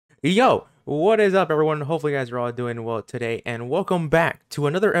Yo, what is up, everyone? Hopefully, you guys are all doing well today, and welcome back to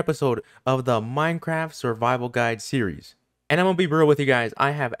another episode of the Minecraft Survival Guide series. And I'm gonna be real with you guys,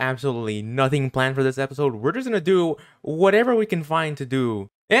 I have absolutely nothing planned for this episode. We're just gonna do whatever we can find to do.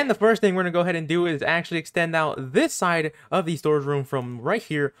 And the first thing we're gonna go ahead and do is actually extend out this side of the storage room from right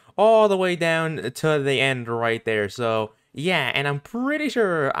here all the way down to the end right there. So, yeah, and I'm pretty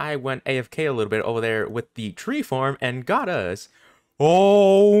sure I went AFK a little bit over there with the tree farm and got us.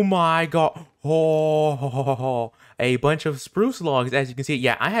 Oh my god. Oh, a bunch of spruce logs, as you can see.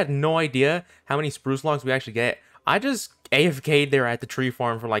 Yeah, I had no idea how many spruce logs we actually get. I just AFK'd there at the tree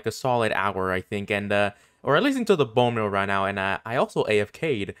farm for like a solid hour, I think, and or at least until the bone mill ran out, and I also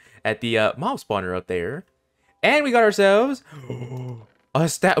AFK'd at the mob spawner up there. And we got ourselves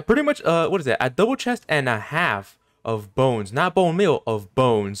a pretty much what is that? A double chest and a half of bones, not bone meal, of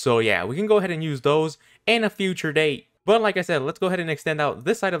bones. So yeah, we can go ahead and use those in a future date. But like I said, let's go ahead and extend out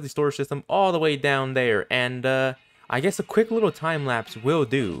this side of the storage system all the way down there. And I guess a quick little time lapse will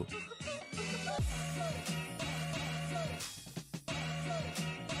do.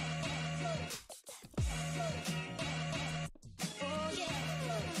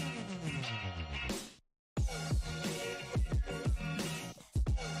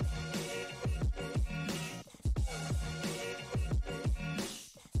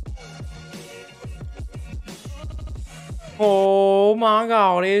 Oh my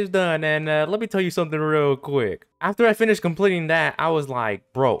god, it's done. And let me tell you something real quick. After I finished completing that, I was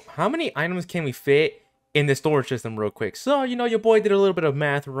like, bro, how many items can we fit in the storage system real quick? So, you know, your boy did a little bit of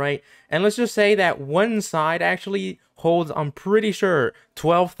math, right? And let's just say that one side actually holds, I'm pretty sure,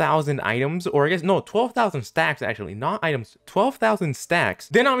 12,000 items. Or I guess, no, 12,000 stacks actually, not items, 12,000 stacks.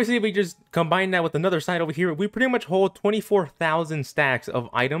 Then obviously, if we just combine that with another side over here, we pretty much hold 24,000 stacks of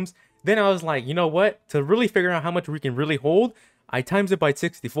items. Then I was like, you know what? To really figure out how much we can really hold, I times it by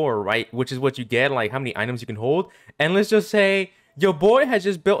 64, right? Which is what you get, like how many items you can hold. And let's just say your boy has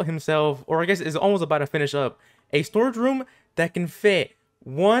just built himself, or I guess is almost about to finish up, a storage room that can fit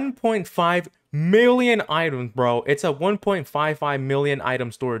 1.5 million items, bro. It's a 1.55 million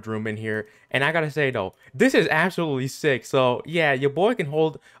item storage room in here. And I gotta say though, this is absolutely sick. So yeah, your boy can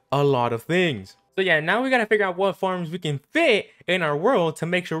hold a lot of things. So yeah, now we gotta figure out what farms we can fit in our world to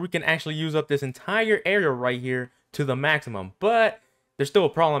make sure we can actually use up this entire area right here to the maximum. But there's still a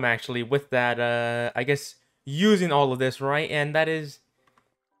problem actually with that, I guess, using all of this, right? And that is,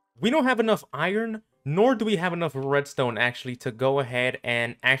 we don't have enough iron, nor do we have enough redstone actually to go ahead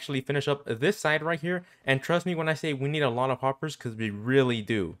and actually finish up this side right here. And trust me when I say we need a lot of hoppers, because we really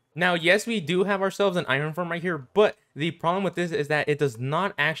do. Now, yes, we do have ourselves an iron farm right here, but the problem with this is that it does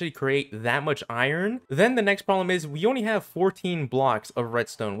not actually create that much iron. Then the next problem is we only have 14 blocks of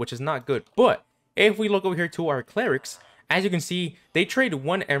redstone, which is not good. But if we look over here to our clerics, as you can see, they trade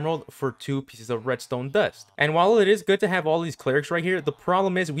 1 emerald for 2 pieces of redstone dust. And while it is good to have all these clerics right here, the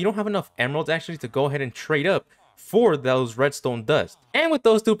problem is we don't have enough emeralds actually to go ahead and trade up for those redstone dust. And with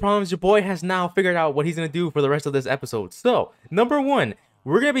those two problems, your boy has now figured out what he's going to do for the rest of this episode. So, number 1,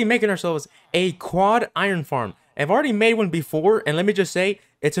 we're going to be making ourselves a quad iron farm. I've already made one before, and let me just say,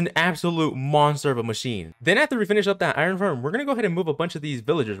 it's an absolute monster of a machine. Then after we finish up that iron farm, we're going to go ahead and move a bunch of these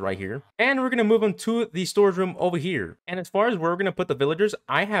villagers right here. And we're going to move them to the storage room over here. And as far as where we're going to put the villagers,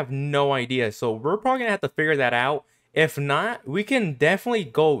 I have no idea. So we're probably going to have to figure that out. If not, we can definitely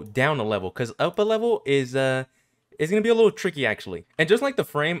go down a level, because up a level is going to be a little tricky actually. And just like the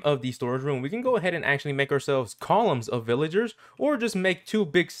frame of the storage room, we can go ahead and actually make ourselves columns of villagers, or just make 2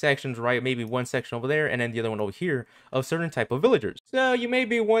 big sections, right? Maybe one section over there and then the other one over here of certain type of villagers. So you may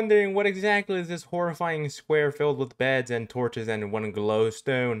be wondering, what exactly is this horrifying square filled with beds and torches and one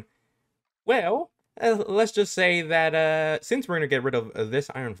glowstone? Well, let's just say that since we're going to get rid of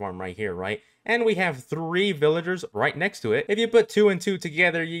this iron farm right here, right? And we have 3 villagers right next to it. If you put 2 and 2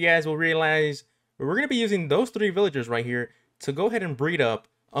 together, you guys will realize we're going to be using those 3 villagers right here to go ahead and breed up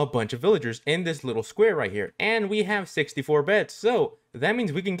a bunch of villagers in this little square right here. And we have 64 beds, so that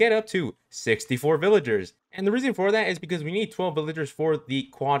means we can get up to 64 villagers. And the reason for that is because we need 12 villagers for the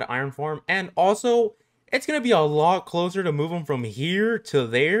quad iron farm. And also, it's going to be a lot closer to move them from here to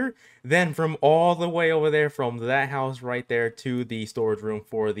there than from all the way over there from that house right there to the storage room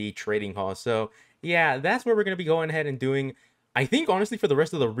for the trading hall. So yeah, that's where we're going to be going ahead and doing, I think, honestly, for the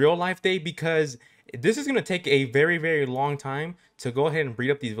rest of the real life day, because this is going to take a very, very long time to go ahead and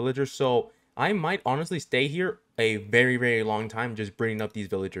breed up these villagers. So I might honestly stay here a very, very long time just breeding up these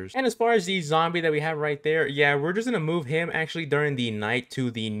villagers. And as far as the zombie that we have right there, yeah, we're just going to move him actually during the night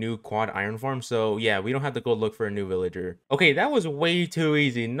to the new quad iron farm. So yeah, we don't have to go look for a new villager. Okay, that was way too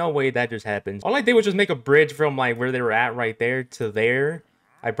easy. No way that just happened. All I did was just make a bridge from like where they were at right there to there.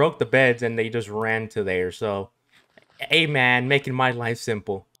 I broke the beds and they just ran to there. So, hey man, making my life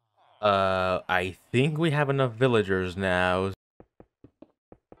simple. I think we have enough villagers now.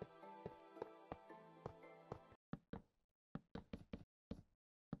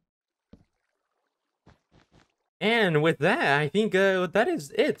 And with that, I think that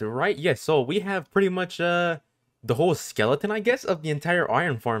is it, right? Yes, so we have pretty much the whole skeleton, I guess, of the entire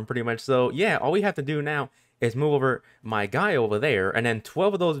iron farm pretty much. So yeah, all we have to do now is move over my guy over there, and then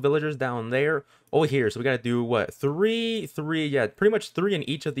 12 of those villagers down there over here. So we gotta do what? Three, yeah, pretty much 3 in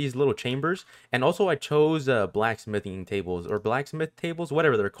each of these little chambers. And also I chose blacksmithing tables or blacksmith tables,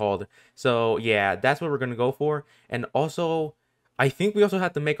 whatever they're called. So yeah, that's what we're gonna go for. And also I think we also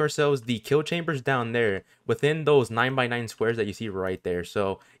have to make ourselves the kill chambers down there within those 9x9 squares that you see right there.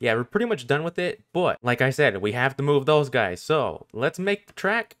 So yeah, we're pretty much done with it. But like I said, we have to move those guys. So let's make the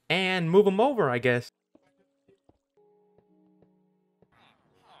track and move them over, I guess.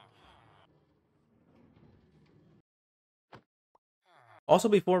 Also,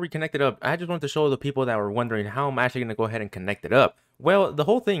 before we connect it up, I just wanted to show the people that were wondering how I'm actually going to go ahead and connect it up. Well, the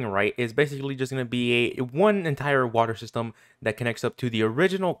whole thing, right, is basically just going to be one entire water system that connects up to the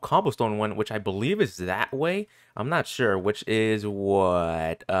original cobblestone one, which I believe is that way. I'm not sure, which is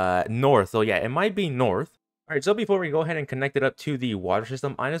what? North. So yeah, it might be north. All right, so before we go ahead and connect it up to the water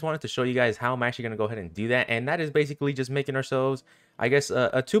system, I just wanted to show you guys how I'm actually going to go ahead and do that. And that is basically just making ourselves, I guess,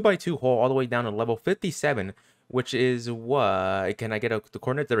 a 2x2 hole all the way down to level 57, which is what? Can I get the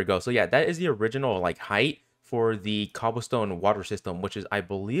coordinates? There we go. So yeah, that is the original like height for the cobblestone water system, which is, I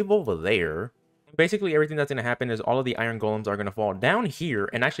believe, over there. Basically, everything that's going to happen is all of the iron golems are going to fall down here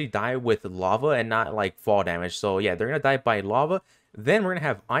and actually die with lava and not like fall damage. So yeah, they're going to die by lava. Then we're going to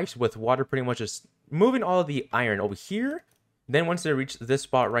have ice with water pretty much just moving all of the iron over here. Then once they reach this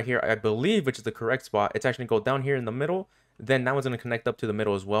spot right here, I believe, which is the correct spot, it's actually going to go down here in the middle. Then that one's going to connect up to the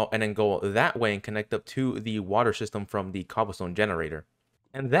middle as well, and then go that way and connect up to the water system from the cobblestone generator.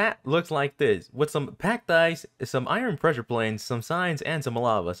 And that looks like this, with some packed ice, some iron pressure planes, some signs, and some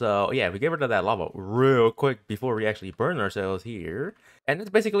lava. So yeah, we get rid of that lava real quick before we actually burn ourselves here. And that's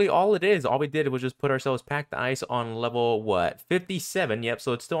basically all it is. All we did was just put ourselves packed ice on level, what, 57? Yep,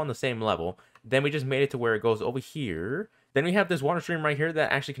 so it's still on the same level. Then we just made it to where it goes over here. Then we have this water stream right here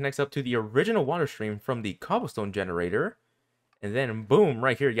that actually connects up to the original water stream from the cobblestone generator. And then boom,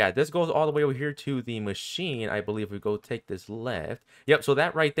 right here. Yeah, this goes all the way over here to the machine. I believe we go take this left. Yep, so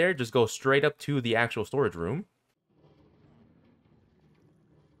that right there just goes straight up to the actual storage room.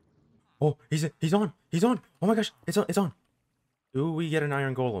 Oh, he's on. He's on. Oh my gosh, it's on. It's on. Do we get an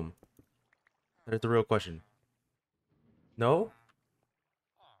iron golem? That is the real question. No?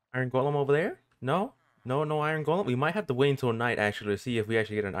 Iron golem over there? No? No iron golem? We might have to wait until night actually to see if we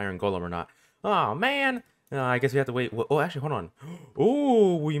actually get an iron golem or not. Oh man. I guess we have to wait. Oh, actually, hold on.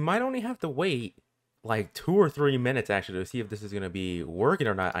 Oh, we might only have to wait like 2 or 3 minutes actually to see if this is gonna be working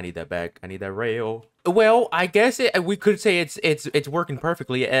or not. I need that back. I need that rail. Well, I guess we could say it's working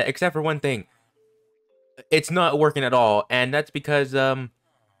perfectly, except for one thing. It's not working at all, and that's because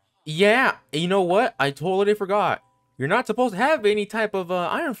yeah, you know what? I totally forgot. You're not supposed to have any type of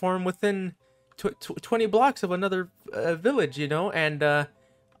iron farm within 20 blocks of another village, you know, and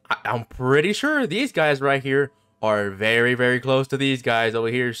I'm pretty sure these guys right here are very, very close to these guys over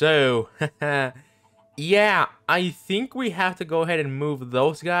here. So, yeah, I think we have to go ahead and move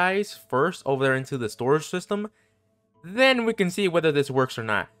those guys first over there into the storage system. Then we can see whether this works or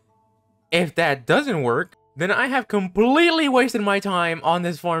not. If that doesn't work, then I have completely wasted my time on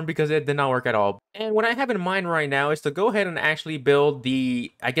this farm because it did not work at all. And what I have in mind right now is to go ahead and actually build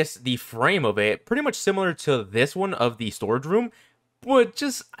the, I guess, the frame of it, pretty much similar to this one of the storage room. Would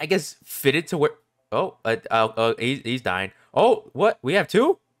just, I guess, fit it to where... Oh, he's dying. Oh, what? We have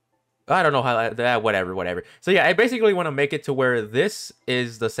 2? I don't know how that... Whatever. So yeah, I basically want to make it to where this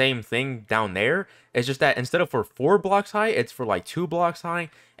is the same thing down there. It's just that instead of for 4 blocks high, it's for like 2 blocks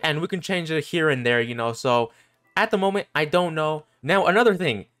high. And we can change it here and there, you know. So at the moment, I don't know. Now, another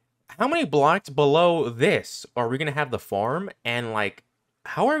thing. How many blocks below this are we going to have the farm? And like,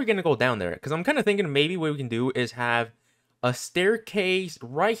 how are we going to go down there? Because I'm kind of thinking maybe what we can do is have a staircase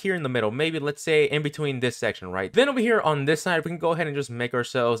right here in the middle, maybe let's say in between this section, right? Then over here on this side, we can go ahead and just make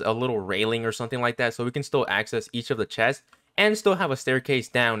ourselves a little railing or something like that so we can still access each of the chests and still have a staircase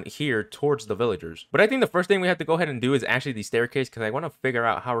down here towards the villagers. But I think the first thing we have to go ahead and do is actually the staircase because I want to figure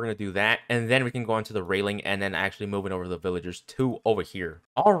out how we're going to do that, and then we can go onto the railing and then actually moving over the villagers to over here.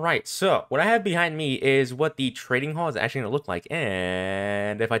 All right, so what I have behind me is what the trading hall is actually going to look like,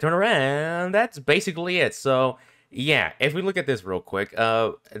 and if I turn around, that's basically it. So yeah, if we look at this real quick,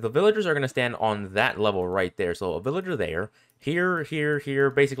 the villagers are going to stand on that level right there. So a villager there, here,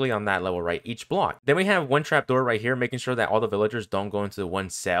 basically on that level, right? Each block. Then we have one trapdoor right here, making sure that all the villagers don't go into one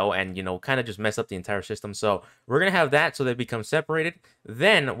cell and, you know, kind of just mess up the entire system. So we're going to have that so they become separated.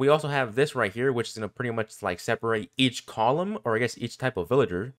 Then we also have this right here, which is going to pretty much like separate each column, or I guess each type of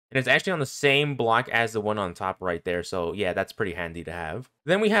villager. And it's actually on the same block as the one on top right there. So yeah, that's pretty handy to have.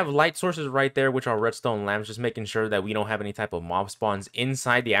 Then we have light sources right there, which are redstone lamps, just making sure that we don't have any type of mob spawns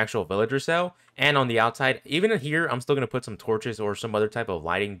inside the actual villager cell. And on the outside, even here, I'm still going to put some torches or some other type of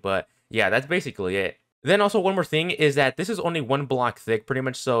lighting. But yeah, that's basically it. Then also one more thing is that this is only one block thick pretty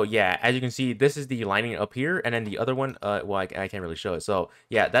much. So yeah, as you can see, this is the lining up here. And then the other one, well, I can't really show it. So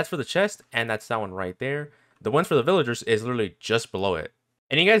yeah, that's for the chest. And that's that one right there. The one for the villagers is literally just below it.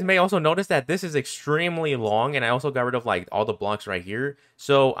 And you guys may also notice that this is extremely long, and I also got rid of like all the blocks right here.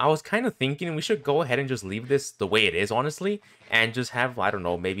 So I was kind of thinking we should go ahead and just leave this the way it is, honestly, and just have, I don't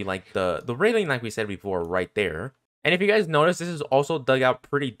know, maybe like the railing like we said before right there. And if you guys notice, this is also dug out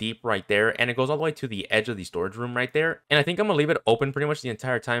pretty deep right there, and it goes all the way to the edge of the storage room right there. And I think I'm gonna leave it open pretty much the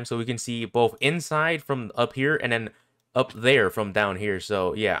entire time so we can see both inside from up here and then up there from down here.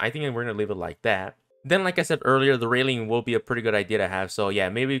 So yeah, I think we're gonna leave it like that. Then, like I said earlier, the railing will be a pretty good idea to have. So yeah,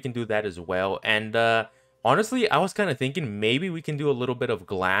 maybe we can do that as well. And honestly, I was kind of thinking maybe we can do a little bit of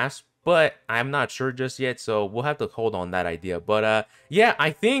glass, but I'm not sure just yet. So we'll have to hold on that idea. But yeah,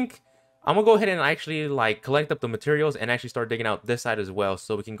 I think I'm gonna go ahead and actually like collect up the materials and actually start digging out this side as well,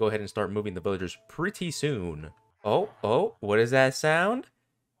 so we can go ahead and start moving the villagers pretty soon. Oh, what is that sound?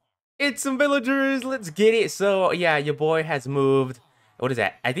 It's some villagers. Let's get it. So yeah, your boy has moved. What is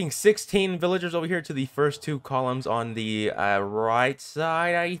that? I think 16 villagers over here to the first two columns on the right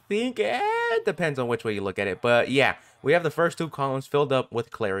side, I think. It depends on which way you look at it. But yeah, we have the first two columns filled up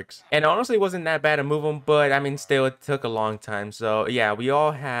with clerics. And honestly, it wasn't that bad to move them, but I mean, still, it took a long time. So yeah, we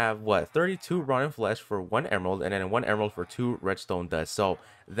all have, what, 32 rotten flesh for 1 emerald, and then 1 emerald for 2 redstone dust. So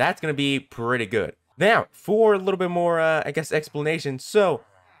that's going to be pretty good. Now, for a little bit more, I guess, explanation. So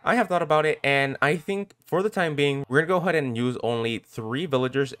I have thought about it, and I think for the time being, we're going to go ahead and use only 3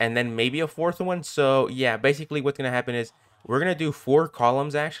 villagers and then maybe a 4th one. So yeah, basically what's going to happen is we're going to do 4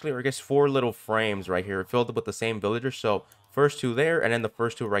 columns actually, or I guess 4 little frames right here filled up with the same villagers. So first 2 there, and then the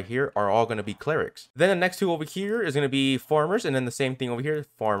first 2 right here are all going to be clerics. Then the next 2 over here is going to be farmers, and then the same thing over here,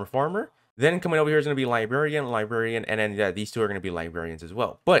 farmer. Then coming over here is going to be librarian, and then yeah, these 2 are going to be librarians as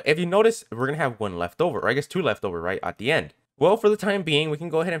well. But if you notice, we're going to have 1 left over, or I guess 2 left over, right, at the end. Well, for the time being, we can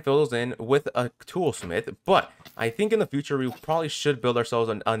go ahead and fill those in with a toolsmith, but I think in the future, we probably should build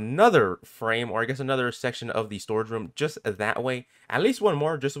ourselves another frame, or I guess another section of the storage room, just that way. At least 1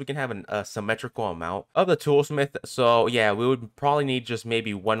 more, just so we can have a symmetrical amount of the toolsmith. So yeah, we would probably need just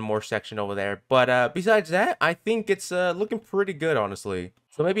maybe 1 more section over there. But besides that, I think it's looking pretty good, honestly.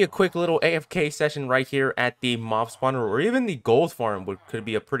 So maybe a quick little AFK session right here at the mob spawner, or even the gold farm could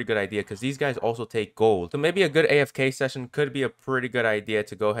be a pretty good idea, because these guys also take gold. So maybe a good AFK session could be a pretty good idea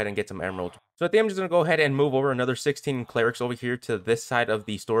to go ahead and get some emeralds. So I think I'm just going to go ahead and move over another 16 clerics over here to this side of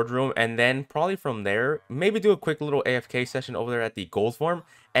the storage room, and then probably from there, maybe do a quick little AFK session over there at the gold farm,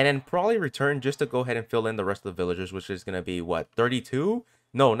 and then probably return just to go ahead and fill in the rest of the villagers, which is going to be, what, 32?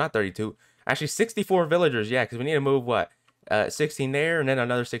 No, not 32. Actually, 64 villagers, yeah, because we need to move, what? 16 there, and then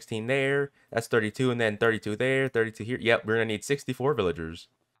another 16 there. That's 32, and then 32 there, 32 here. Yep, we're gonna need 64 villagers.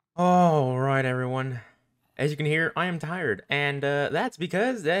 All right, everyone. As you can hear, I am tired, and that's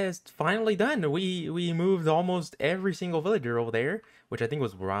because that's finally done. We moved almost every single villager over there, which I think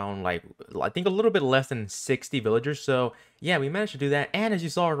was around, like, I think a little bit less than 60 villagers. So yeah, we managed to do that, and as you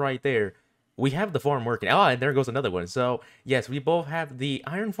saw right there, we have the farm working. Oh, and there goes another one. So yes, we both have the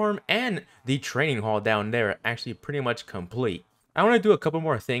iron farm and the training hall down there actually pretty much complete. I want to do a couple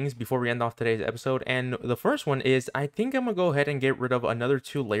more things before we end off today's episode, and the first one is I think I'm gonna go ahead and get rid of another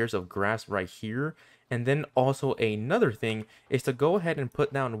 2 layers of grass right here. And then also another thing is to go ahead and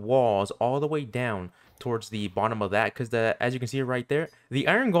put down walls all the way down towards the bottom of that, because as you can see right there, the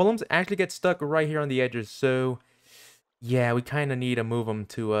iron golems actually get stuck right here on the edges. So yeah, we kind of need to move them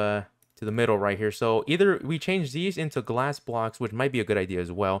to the middle right here. So either we change these into glass blocks, which might be a good idea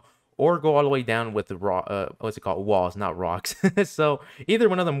as well, or go all the way down with the what's it called, walls, not rocks. So either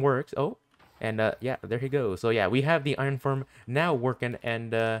one of them works. Oh, and yeah, there he goes. So yeah, we have the iron farm now working,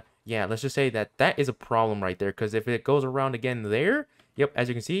 and yeah, let's just say that is a problem right there, because if it goes around again there, yep, as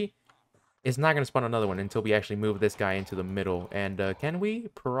you can see, it's not going to spawn another one until we actually move this guy into the middle. And can we?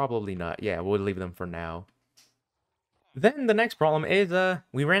 Probably not. Yeah, we'll leave them for now. Then the next problem is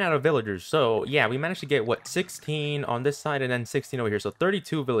we ran out of villagers. So yeah, we managed to get, what, 16 on this side and then 16 over here. So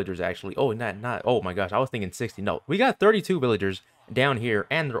 32 villagers actually. Oh, not oh my gosh, I was thinking 60. No, we got 32 villagers down here,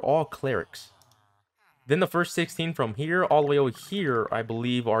 and they're all clerics. Then the first 16 from here all the way over here, I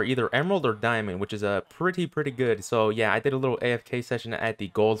believe, are either emerald or diamond, which is pretty good. So yeah, I did a little AFK session at the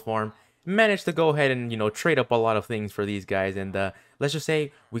gold farm. Managed to go ahead and, you know, trade up a lot of things for these guys, and let's just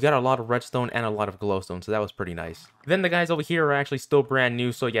say we got a lot of redstone and a lot of glowstone, so that was pretty nice. Then the guys over here are actually still brand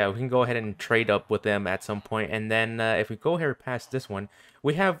new, so yeah, we can go ahead and trade up with them at some point. And then if we go here past this one,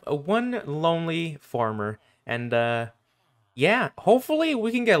 we have one lonely farmer, and yeah, hopefully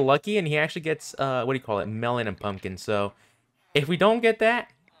we can get lucky and he actually gets what do you call it, melon and pumpkin. So if we don't get that,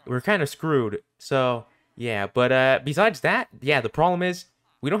 we're kind of screwed. So yeah, but besides that, yeah, the problem is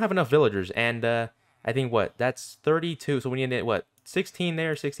we don't have enough villagers, and I think what, that's 32, so we need what, 16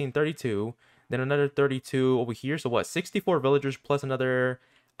 there, 16, 32, then another 32 over here, so what, 64 villagers plus another,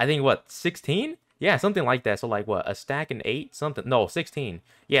 I think what, 16? Yeah, something like that. So like what, a stack and 8 something, no, 16.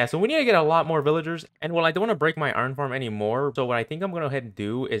 Yeah, so we need to get a lot more villagers. And well, I don't want to break my iron farm anymore, so what I think I'm gonna go ahead and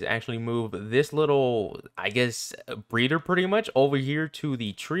do is actually move this little, I guess, breeder pretty much over here to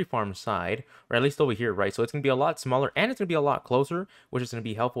the tree farm side, or at least over here, right? So it's gonna be a lot smaller and it's gonna be a lot closer, which is gonna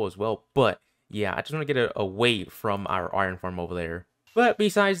be helpful as well. But yeah, I just want to get it away from our iron farm over there. But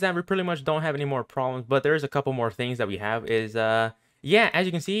besides that, we pretty much don't have any more problems. But there's a couple more things that we have is yeah, as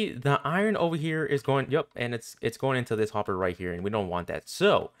you can see, the iron over here is going, yep, and it's going into this hopper right here, and we don't want that.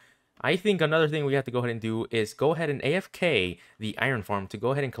 So I think another thing we have to go ahead and do is go ahead and AFK the iron farm to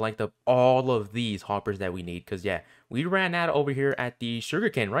go ahead and collect up all of these hoppers that we need. Because yeah, we ran out over here at the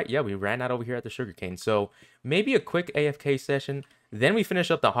sugarcane, right? Yeah, we ran out over here at the sugarcane. So maybe a quick AFK session, then we finish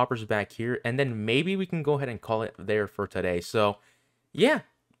up the hoppers back here, and then maybe we can go ahead and call it there for today. So yeah,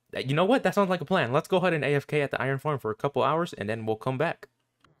 you know what? That sounds like a plan. Let's go ahead and AFK at the iron farm for a couple hours, and then we'll come back.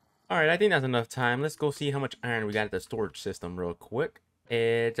 Alright, I think that's enough time. Let's go see how much iron we got at the storage system real quick.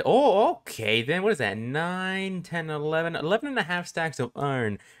 Oh, okay, then what is that? 9, 10, 11 and a half stacks of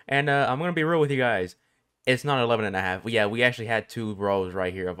iron. And I'm going to be real with you guys. It's not 11 and a half. Yeah, we actually had 2 rows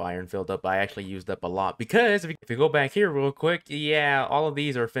right here of iron filled up. I actually used up a lot because if you go back here real quick, yeah, all of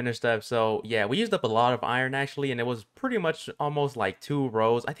these are finished up. So yeah, we used up a lot of iron actually, and it was pretty much almost like 2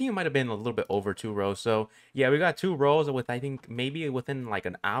 rows. I think it might have been a little bit over 2 rows. So yeah, we got 2 rows with, I think, maybe within like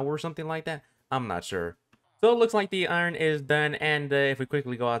an hour or something like that. I'm not sure. So it looks like the iron is done, and if we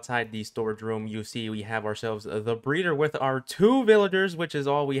quickly go outside the storage room, you see we have ourselves the breeder with our 2 villagers, which is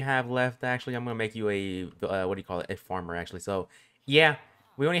all we have left. Actually, I'm going to make you a, what do you call it, a farmer, actually. So, yeah,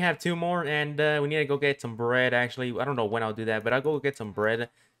 we only have 2 more, and we need to go get some bread, actually. I don't know when I'll do that, but I'll go get some bread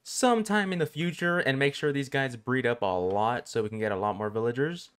sometime in the future and make sure these guys breed up a lot so we can get a lot more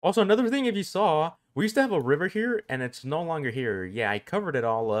villagers. Also, another thing, if you saw, we used to have a river here, and it's no longer here. Yeah, I covered it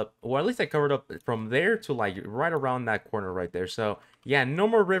all up. Well, at least I covered up from there to, like, right around that corner right there. So, yeah, no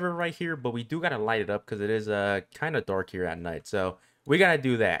more river right here, but we do gotta light it up because it is kind of dark here at night. So, we gotta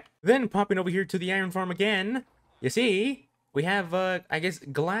do that. Then, popping over here to the iron farm again, you see, we have, I guess,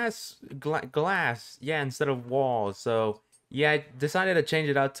 glass, yeah, instead of walls. So, yeah, I decided to change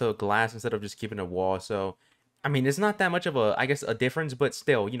it out to glass instead of just keeping a wall. So, I mean, it's not that much of a, I guess, a difference, but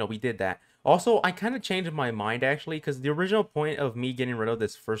still, you know, we did that. Also, I kind of changed my mind, actually, because the original point of me getting rid of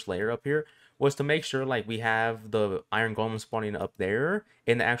this first layer up here was to make sure, like, we have the iron golem spawning up there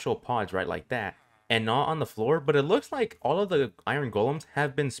in the actual pods, right, like that, and not on the floor. But it looks like all of the iron golems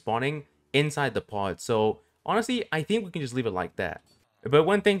have been spawning inside the pod. So, honestly, I think we can just leave it like that. But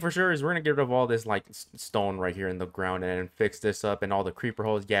one thing for sure is we're going to get rid of all this, like, stone right here in the ground and fix this up and all the creeper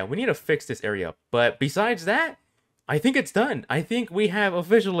holes. Yeah, we need to fix this area up. But besides that, I think it's done. I think we have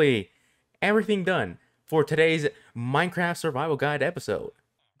officially everything done for today's Minecraft Survival Guide episode.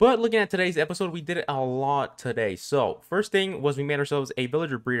 But looking at today's episode, we did a lot today. So, first thing was we made ourselves a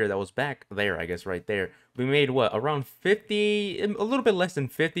villager breeder that was back there, I guess, right there. We made, what, around 50, a little bit less than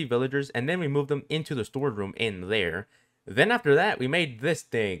 50 villagers, and then we moved them into the storage room in there. Then after that, we made this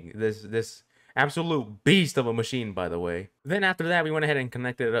thing, this absolute beast of a machine, by the way. Then after that, we went ahead and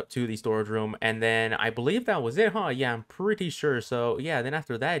connected it up to the storage room, and then I believe that was it, huh? Yeah, I'm pretty sure. So yeah, then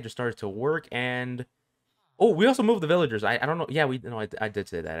after that, it just started to work, and oh, we also moved the villagers. I don't know. Yeah, I did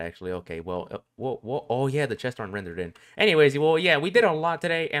say that actually. Okay, well, oh yeah, the chests aren't rendered in. Anyways, well, yeah, we did a lot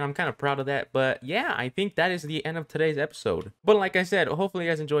today, and I'm kind of proud of that. But yeah, I think that is the end of today's episode. But like I said, hopefully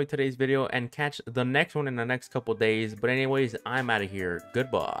you guys enjoyed today's video and catch the next one in the next couple days. But anyways, I'm out of here.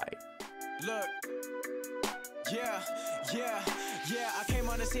 Goodbye. Look, yeah, I came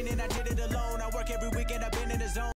on the scene and I did it alone. I work every weekend, I've been in the zone.